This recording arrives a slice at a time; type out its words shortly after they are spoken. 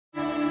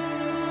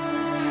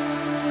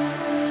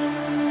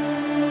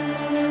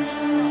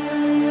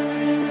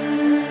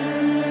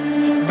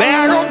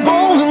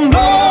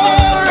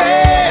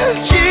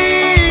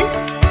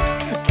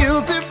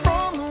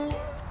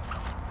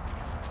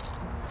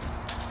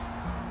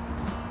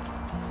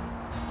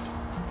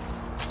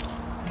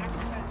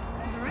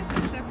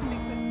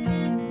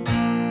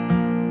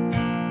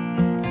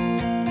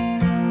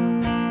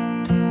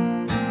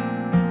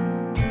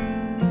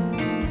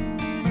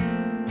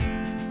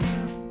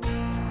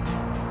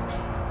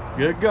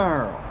Good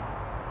girl.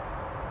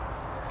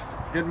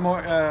 Good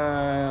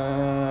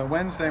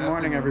Wednesday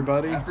morning,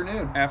 everybody.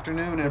 Afternoon.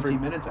 Afternoon,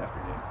 15 minutes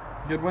afternoon.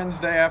 Good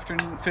Wednesday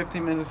afternoon,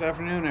 15 minutes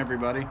afternoon,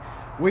 everybody.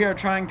 We are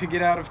trying to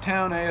get out of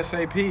town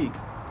ASAP,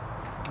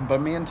 but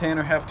me and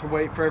Tanner have to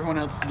wait for everyone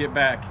else to get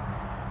back.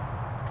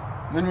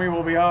 Then we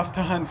will be off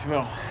to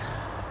Huntsville.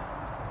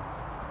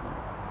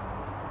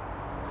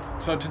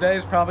 So today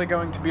is probably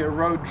going to be a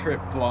road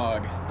trip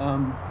vlog.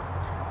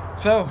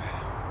 So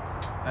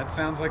that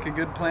sounds like a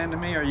good plan to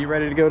me. Are you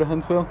ready to go to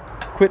Huntsville?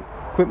 Quit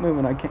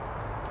moving. I can't.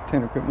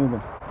 Tanner, quit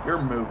moving.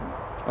 You're moving.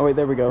 Oh wait,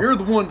 there we go. You're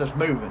the one that's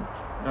moving.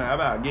 Now, how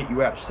about I get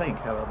you out of sync?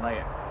 How about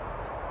that?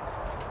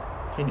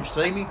 Can you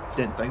see me?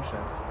 Didn't think so.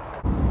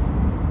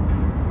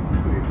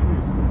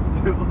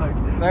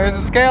 There's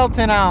a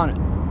skeleton on it.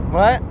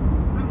 What?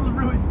 This is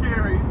really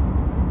scary.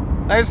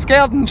 There's a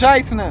skeleton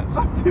chasing us.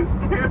 I'm too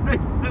scared. They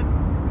said,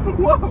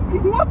 whoa,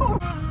 whoa.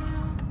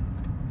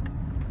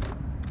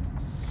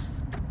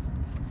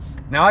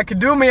 Now I could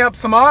do me up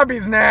some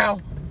Arby's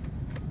now.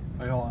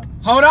 Wait, hold on.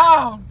 Hold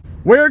on.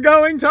 We're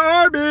going to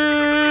Arby's.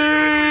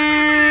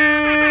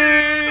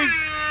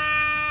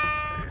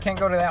 Can't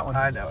go to that one.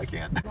 I know I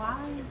can't. Why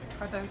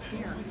are those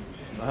here?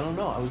 I don't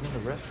know. I was in the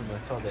restroom. I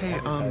saw the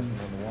advertisement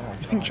on the wall. I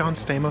think John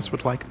Stamos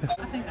would like this.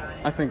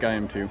 I think I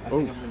am too.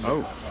 Oh.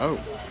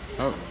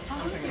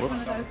 One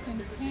of those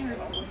things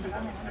Tanner's doing, but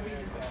I'm not going to be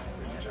this.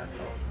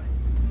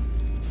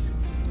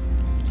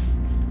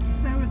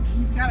 So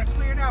you've got a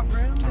cleared out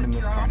room? I'm in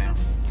this car now.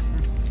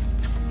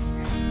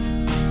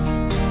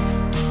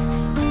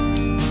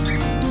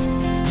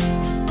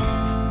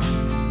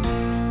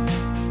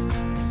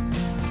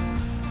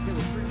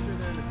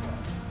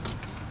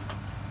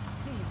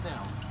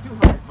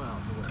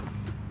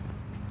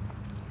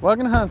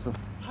 Welcome to Huntsville.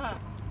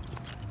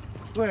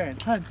 We're in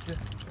Huntsville.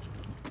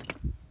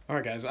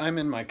 Alright guys, I'm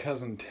in my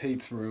cousin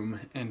Tate's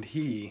room, and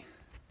he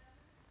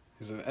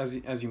is,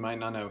 as you might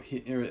not know,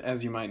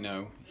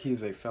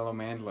 he's a fellow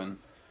mandolin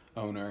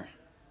owner.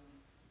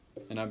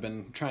 And I've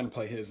been trying to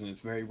play his, and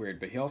it's very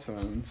weird, but he also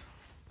owns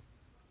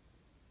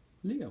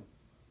Leo.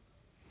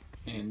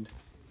 And,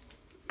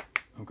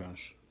 oh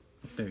gosh,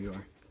 there you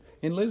are.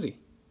 And Lizzie.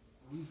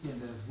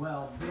 Weekend as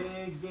well.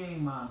 Big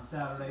game on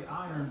Saturday.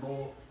 Iron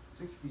Bowl,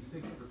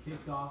 66 for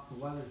kickoff. The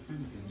weather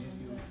shouldn't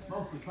continue.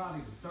 Mostly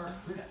cloudy to start.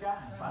 Good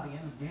shot by the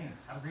end of the game.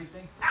 Have a great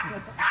day.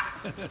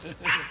 What is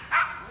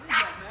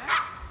that,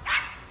 Matt?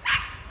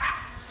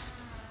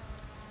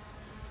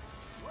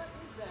 What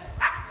is that?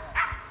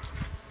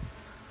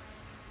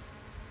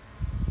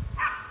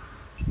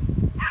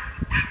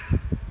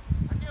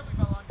 I can't believe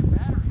how long your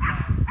battery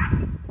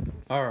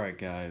lasts. Alright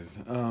guys,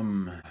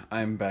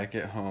 I'm back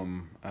at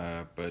home,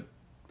 but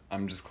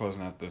I'm just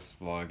closing out this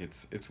vlog.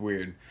 It's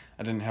weird.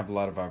 I didn't have a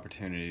lot of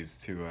opportunities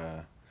to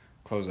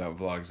close out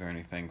vlogs or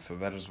anything, so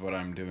that is what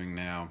I'm doing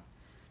now.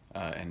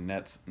 And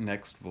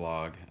next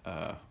vlog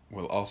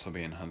will also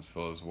be in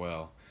Huntsville as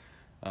well.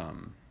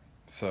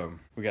 So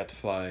we got to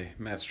fly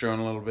Matt's drone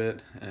a little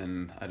bit,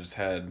 and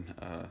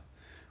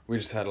we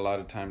just had a lot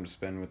of time to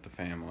spend with the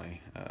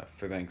family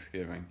for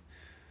Thanksgiving.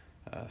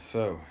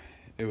 So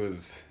it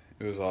was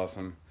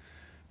awesome.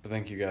 But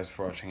thank you guys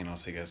for watching, and I'll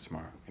see you guys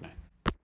tomorrow. Good night.